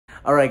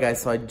All right,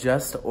 guys, so I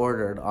just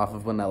ordered off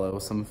of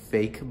Wanelo some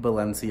fake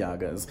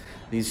Balenciagas.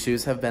 These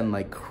shoes have been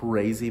like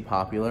crazy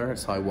popular,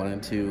 so I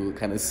wanted to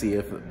kind of see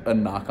if a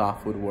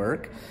knockoff would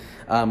work.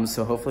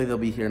 So hopefully they'll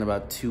be here in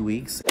about 2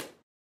 weeks.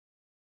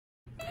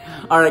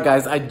 All right,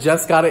 guys, I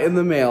just got it in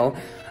the mail.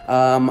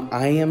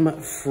 I am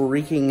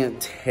freaking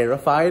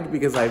terrified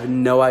because I have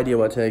no idea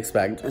what to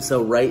expect.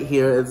 So right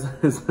here is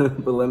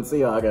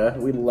Balenciaga.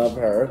 We love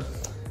her.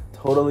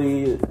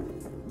 Totally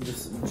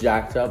just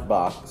jacked up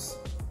box.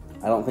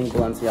 I don't think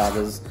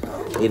Balenciaga's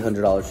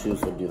 $800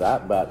 shoes would do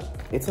that, but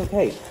it's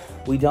okay.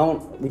 We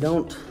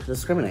don't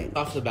discriminate.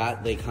 Off the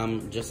bat, they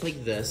come just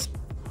like this.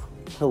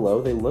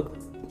 Hello, they look,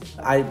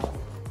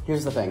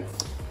 here's the thing.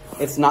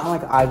 It's not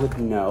like I would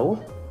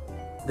know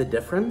the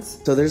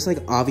difference. So there's like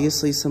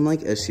obviously some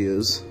like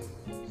issues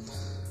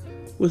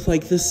with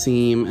like the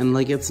seam and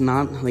like it's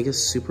not like a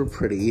super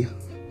pretty.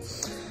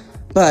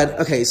 But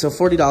okay, so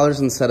 $40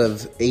 instead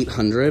of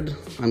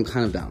 $800, I'm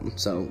kind of down,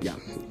 so yeah.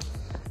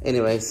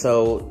 Anyway,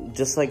 so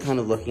just like kind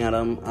of looking at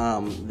them,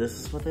 this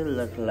is what they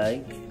look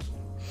like.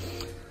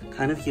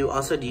 Kind of cute.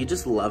 Also, do you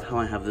just love how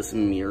I have this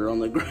mirror on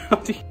the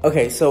ground?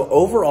 Okay, so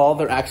overall,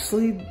 they're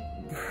actually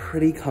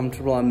pretty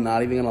comfortable, I'm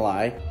not even gonna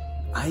lie.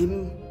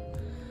 I'm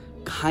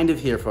kind of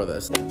here for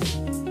this.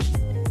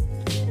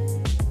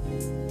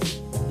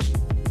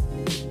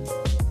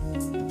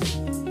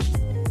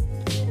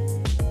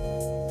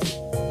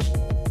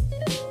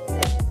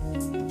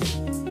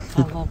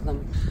 I love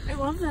them. I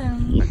love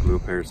them. I glue a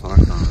pair of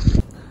socks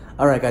on.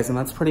 All right, guys, and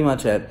that's pretty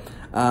much it.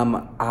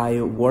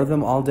 I wore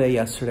them all day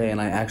yesterday,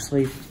 and I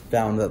actually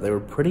found that they were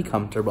pretty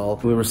comfortable.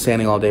 We were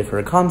standing all day for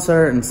a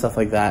concert and stuff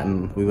like that,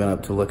 and we went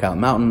up to Lookout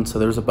Mountain, so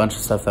there was a bunch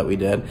of stuff that we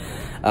did,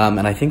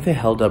 and I think they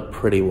held up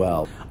pretty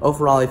well.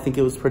 Overall, I think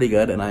it was pretty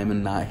good, and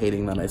I'm not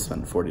hating that I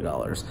spent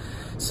 $40.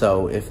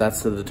 So if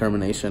that's the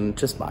determination,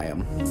 just buy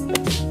them.